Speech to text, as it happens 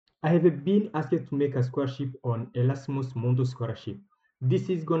I have been asked to make a scholarship on Erasmus Mundus scholarship. This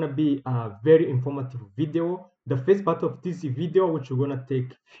is gonna be a very informative video. The first part of this video, which we're gonna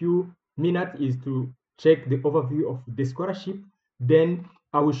take few minutes, is to check the overview of the scholarship. Then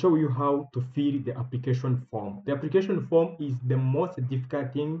I will show you how to fill the application form. The application form is the most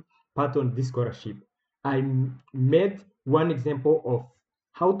difficult thing part on this scholarship. I made one example of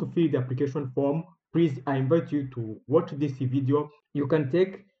how to fill the application form. Please, I invite you to watch this video. You can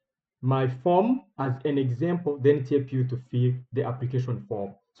take my form as an example, then help you to fill the application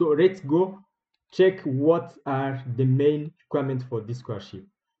form. So let's go check what are the main requirements for this scholarship.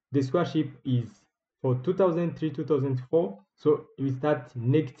 The scholarship is for 2003-2004, so we start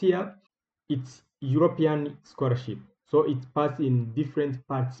next year. It's European scholarship, so it passes in different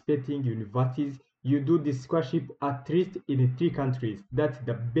participating universities. You do this scholarship at least in 3 countries. That's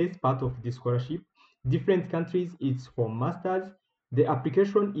the best part of this scholarship. Different countries, it's for masters. The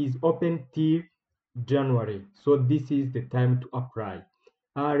application is open till January, so this is the time to apply.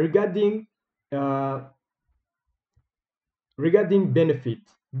 Regarding benefit,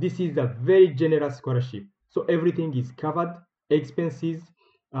 this is a very generous scholarship, so everything is covered: expenses,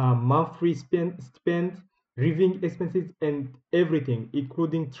 monthly spend, living expenses, and everything,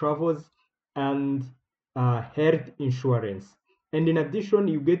 including travels and health insurance. And in addition,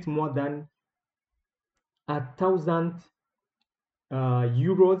 you get more than 1,000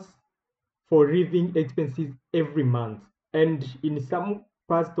 euros for living expenses every month. And in some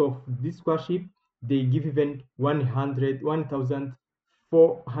parts of this scholarship, they give even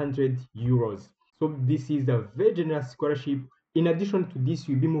 1,400 euros. So this is a very generous scholarship. In addition to this,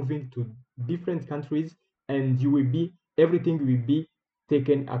 you'll be moving to different countries, and everything will be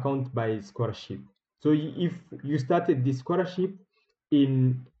taken account by scholarship. So if you started this scholarship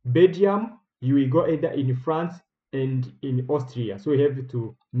in Belgium, you will go either in France and in Austria. So you have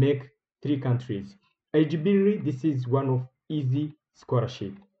to make 3 countries. Eligibility, this is one of easy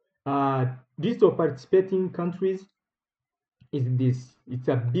scholarship. List of participating countries is this. It's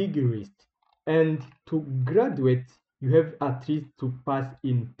a big list. And to graduate, you have at least to pass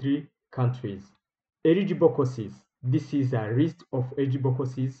in 3 countries. Eligible courses. This is a list of eligible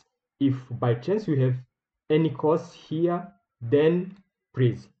courses. If by chance you have any course here, then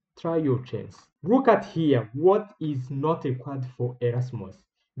please try your chance. Look at here what is not required for Erasmus.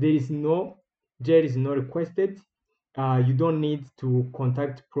 There is no requested. You don't need to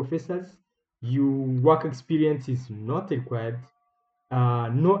contact professors. Your work experience is not required.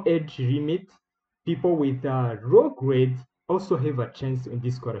 No age limit. People with low grade also have a chance on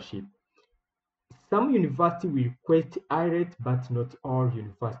this scholarship. Some university will request IRET, but not all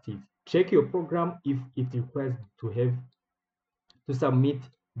universities. Check your program if it requires to submit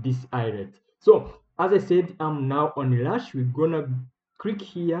this IRET. So as I said, I'm now on Lash. We're gonna click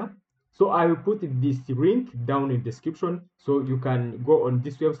here. So I will put this link down in the description, so you can go on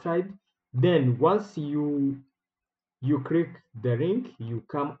this website. Then once you click the link, you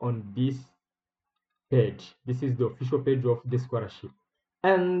come on this page. This is the official page of the scholarship,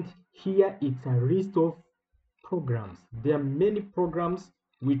 and here it's a list of programs. There are many programs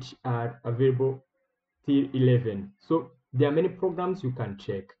which are available till 11, so there are many programs you can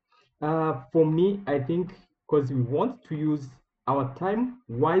check. For me, I think, because we want to use our time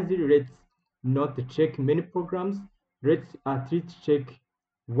wisely, let's not check many programs. Let's at least check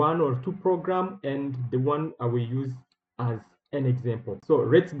 1 or 2 programs, and the one I will use as an example. So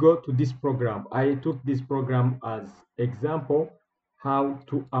let's go to this program. I took this program as example how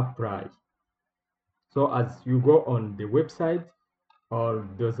to apply. So as you go on the website, all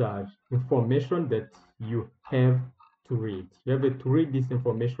those are information that you have to read. You have to read this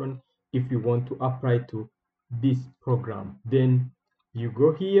information if you want to apply to this program. Then you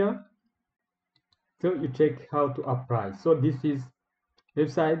go here, so you check how to apply. So this is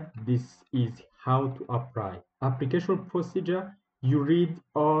website. This is how to apply. Application procedure, you read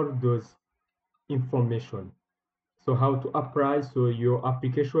all those information. So how to apply, so your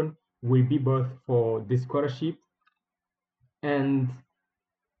application will be both for the scholarship and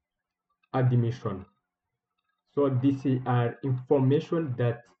admission. So this is information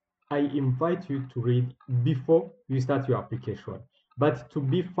that I invite you to read before you start your application. But to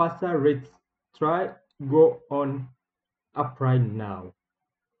be faster, let's go on apply now.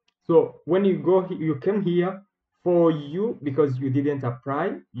 So when you go, you come here. For you, because you didn't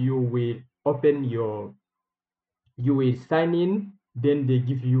apply, you will sign in. Then they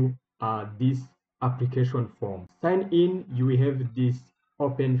give you this application form. Sign in, you will have this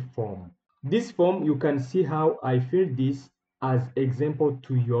open form. This form, you can see how I fill this as example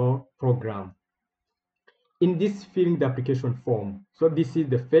to your program. in this filling the application form. So this is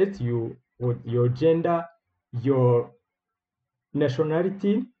the first, you put your gender, your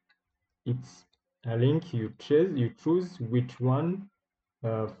nationality. It's a link, you choose which one.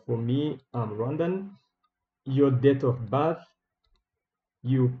 For me, I'm Rwandan. Your date of birth,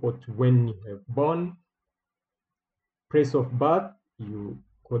 you put when you were born. Place of birth, you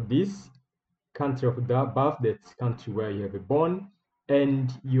put this. Country of the birth, that's country where you have born.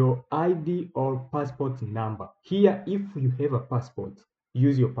 And your ID or passport number. Here, if you have a passport,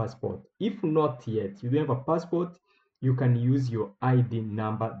 use your passport. If not yet, you don't have a passport, you can use your ID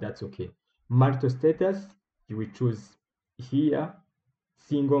number, that's okay. Marital status, you will choose here,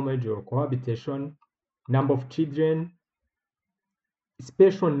 single, marriage, or cohabitation. Number of children.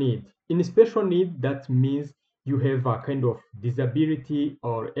 Special need. In special need, that means you have a kind of disability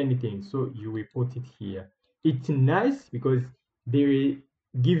or anything, so you will put it here. It's nice because they will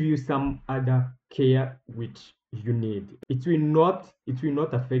give you some other care which you need. It will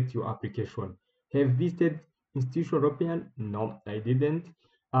not affect your application. Have visited institution European? No, I didn't.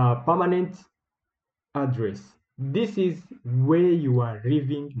 Permanent address. This is where you are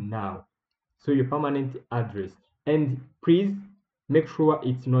living now, so your permanent address. And please make sure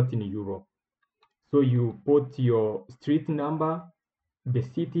it's not in Europe. So you put your street number, the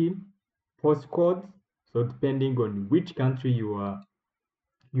city, postcode. So depending on which country you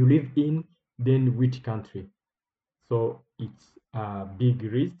live in, then which country. So it's a big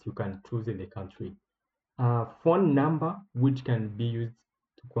list. You can choose the country. Phone number which can be used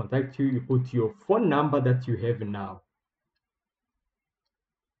to contact you. You put your phone number that you have now.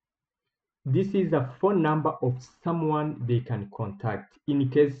 This is a phone number of someone they can contact in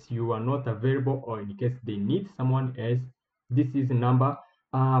case you are not available or in case they need someone else. This is a number.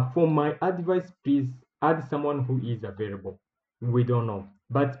 For my advice, please add someone who is available. We don't know,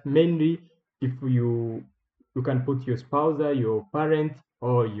 but mainly if you can put your spouse, your parent,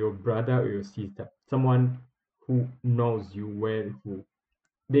 or your brother or your sister, someone who knows you well, who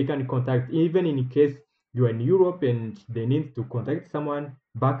they can contact. Even in case you are in Europe and they need to contact someone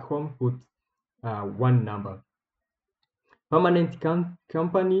back home, put one number. Permanent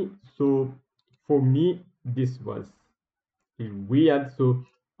company. So for me, this was weird. So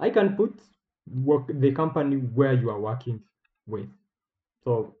I can put the company where you are working with.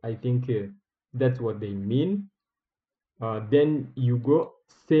 So I think that's what they mean. Then you go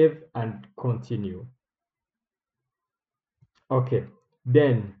save and continue. Okay.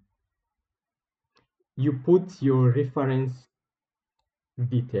 Then you put your reference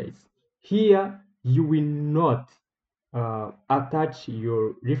details. Here you will not attach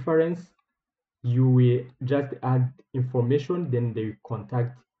your reference. You will just add information, then they will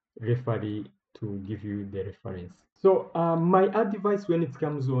contact referee to give you the reference. So my advice when it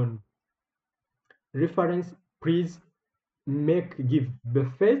comes on reference, please give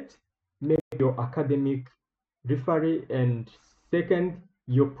the first, make your academic referee, and second,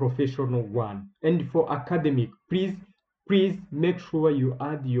 your professional one. And for academic, please make sure you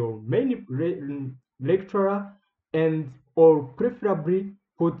add your main lecturer, and or preferably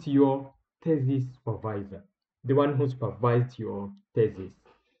put your thesis supervisor, the one who supervised your thesis.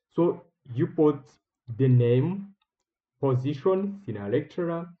 So you put the name, position, senior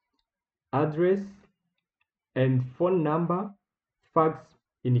lecturer, address, and phone number, fax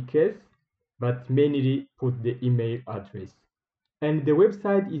in case, but mainly put the email address. And the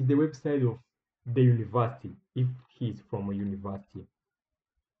website is the website of the university, if he's from a university.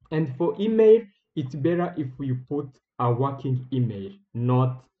 And for email, it's better if you put a working email,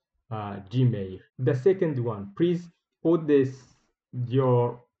 not Gmail. The second one, please put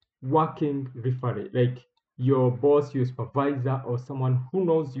your working referee, like your boss, your supervisor, or someone who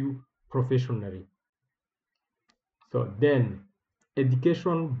knows you professionally. So then,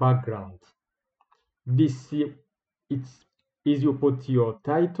 education background. This it's is you put your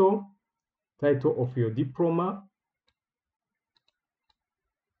title of your diploma.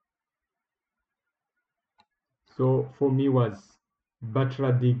 So for me was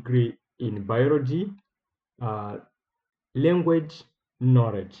bachelor degree in biology, language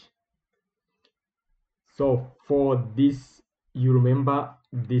knowledge. So for this, you remember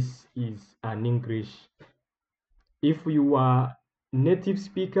this is an English. If you are native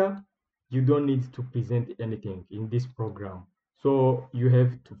speaker, you don't need to present anything in this program. So you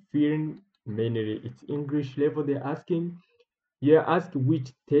have to fill in, mainly it's English level they're asking. You're asked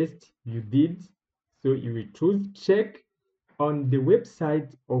which test you did. So you will choose, check on the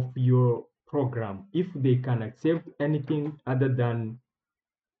website of your program if they can accept anything other than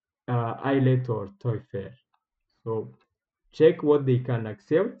IELTS or TOEFL. So check what they can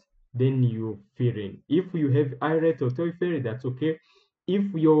accept. then you fill in. If you have IELTS or TOEFL, that's okay.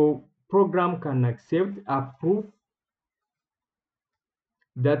 If your program can accept a proof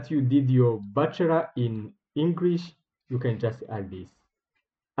that you did your bachelor in English, you can just add this.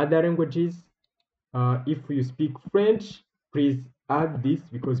 Other languages, if you speak French, please add this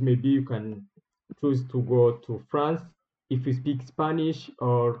because maybe you can choose to go to France. If you speak Spanish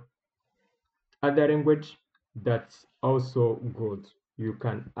or other language, that's also good. You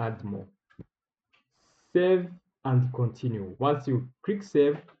can add more. Save and continue. Once you click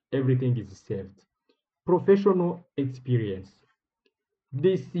save, everything is saved. Professional experience.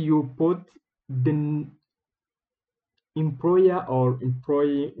 This you put the employer or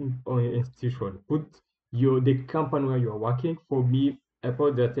employee or institution. Put the company where you are working. For me, I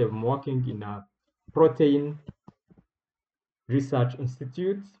put that I'm working in a protein research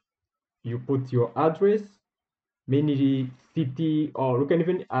institute. You put your address, mainly city, or you can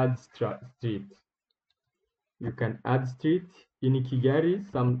even add street. You can add street in Kigali,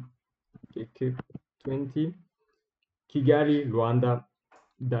 some 20 Kigali, Rwanda.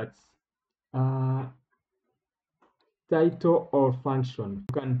 That's uh, title or function.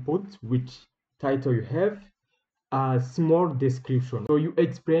 You can put which title you have, a small description. So you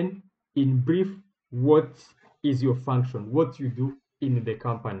explain in brief what is your function, what you do in the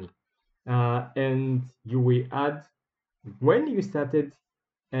company. And you will add when you started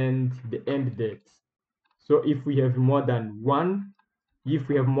and the end date. So if we have more than one,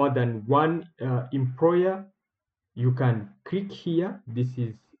 employer, you can click here. This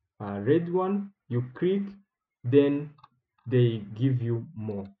is a red one. You click, then they give you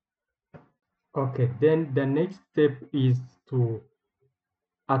more. Okay, then the next step is to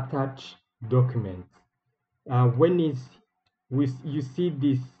attach documents. When you see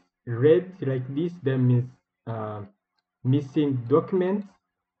this red like this, that means missing documents.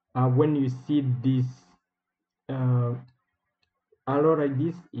 When you see this uh, arrow like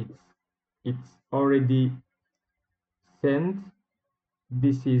this, it's already sent.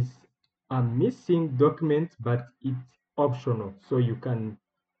 This is a missing document, but it's optional, so you can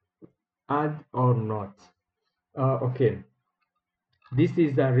add or not. Okay, this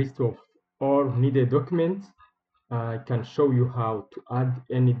is a list of all needed documents. I can show you how to add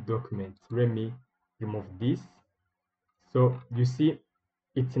any document. Let me remove this. So you see,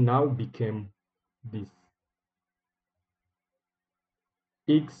 it now became this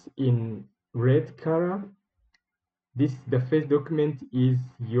X in red color. This the first document is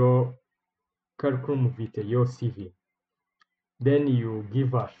your curriculum vitae, your CV. Then you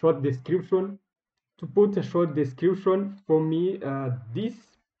give a short description. To put a short description, for me, this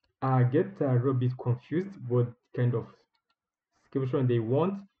I get a little bit confused what kind of description they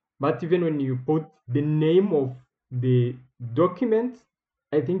want. But even when you put the name of the document,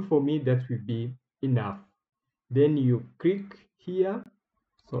 I think for me that will be enough. Then you click here,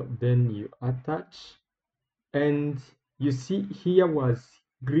 so then you attach, and you see here was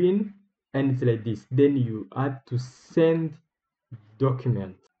green and it's like this. Then you add to send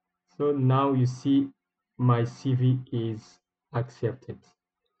document. So now you see my CV is accepted.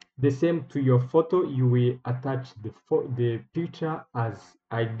 The same to your photo, you will attach the picture as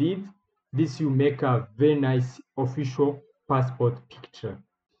I did. This will make a very nice official passport picture.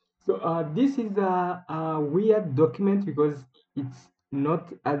 So this is a weird document because it's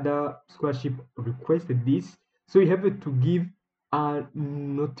not other scholarship requested this. So you have to give a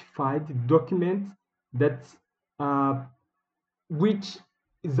notified document that which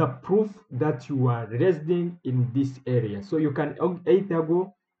is a proof that you are residing in this area. So you can either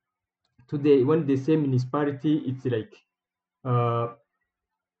go to the when they say municipality, it's like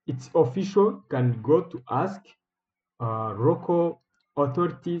it's official, can go to ask local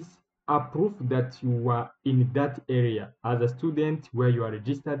authorities approve that you are in that area as a student where you are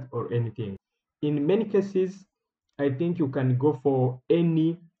registered or anything. In many cases, I think you can go for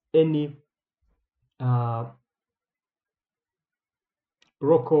any uh,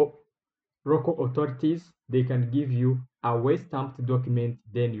 local authorities. They can give you a way stamped document,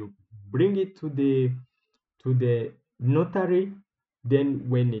 then you bring it to the notary. Then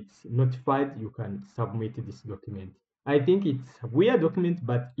when it's notified, you can submit this document. I think it's a weird document,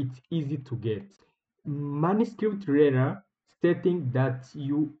 but it's easy to get. Manuscript letter stating that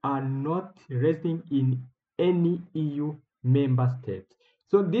you are not residing in any EU member state.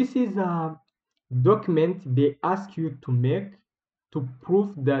 So this is a document they ask you to make to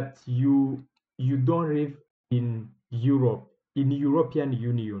prove that you don't live in Europe, in European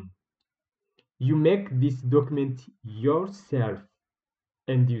Union. You make this document yourself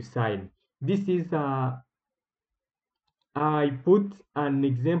and you sign. This is I put an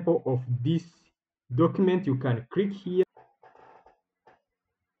example of this document. You can click here.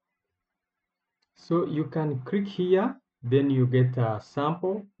 So you can click here, then you get a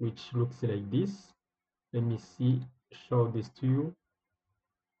sample which looks like this. Let me see, show this to you.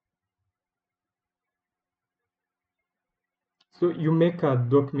 So you make a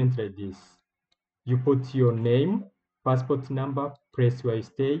document like this. You put your name, passport number, place where you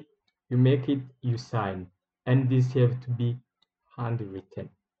stay, you make it, you sign. And this have to be handwritten.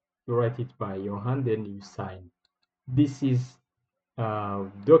 You write it by your hand and you sign. This is a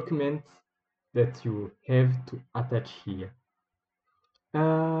document that you have to attach here.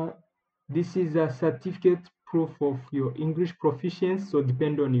 This is a certificate proof of your English proficiency. So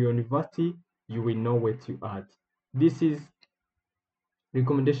depending on your university, you will know what to add. This is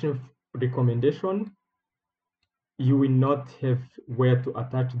recommendation. You will not have where to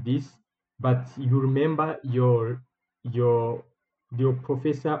attach this, but you remember your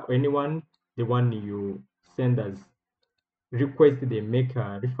professor or anyone, the one you send as request, they make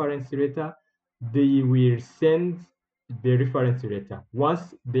a reference letter, they will send the reference letter.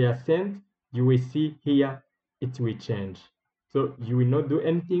 Once they are sent, you will see here it will change. So you will not do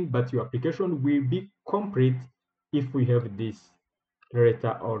anything, but your application will be complete if we have this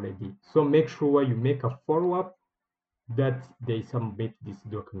letter already. So make sure you make a follow-up that they submit this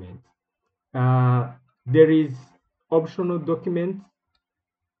document. There is optional document,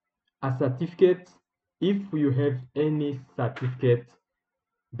 a certificate. If you have any certificate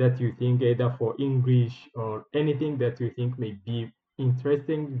that you think either for English or anything that you think may be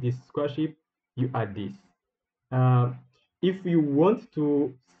interesting this scholarship, you add this. Uh, if you want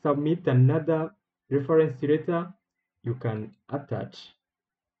to submit another reference letter, you can attach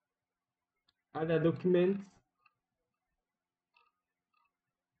other documents,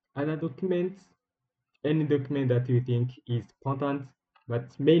 other documents, any document that you think is important. But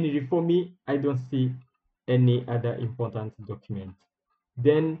mainly for me, I don't see any other important document.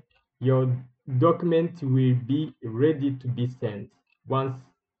 Then your document will be ready to be sent. Once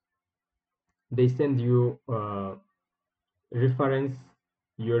they send you reference,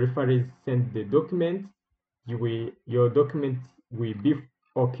 your reference send the document, your document will be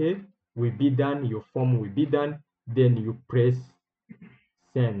okay, will be done, your form will be done, then you press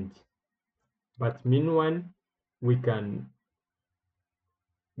send. But meanwhile, we can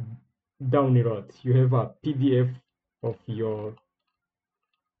download. You have a PDF of your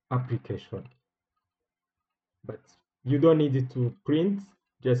application, but you don't need to print,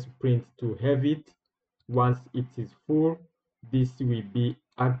 just print to have it. Once it is full, this will be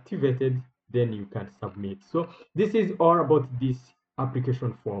activated, then you can submit. So this is all about this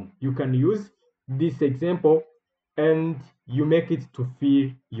application form. You can use this example and you make it to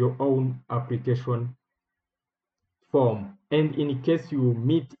fill your own application form. And in case you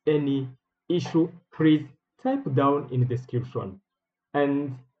meet any issue, please type down in the description.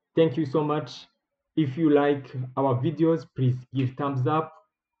 And thank you so much. If you like our videos, please give thumbs up.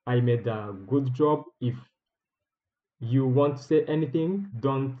 I made a good job. If you want to say anything,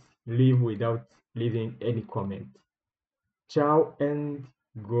 don't leave without leaving any comment. Ciao and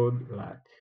good luck.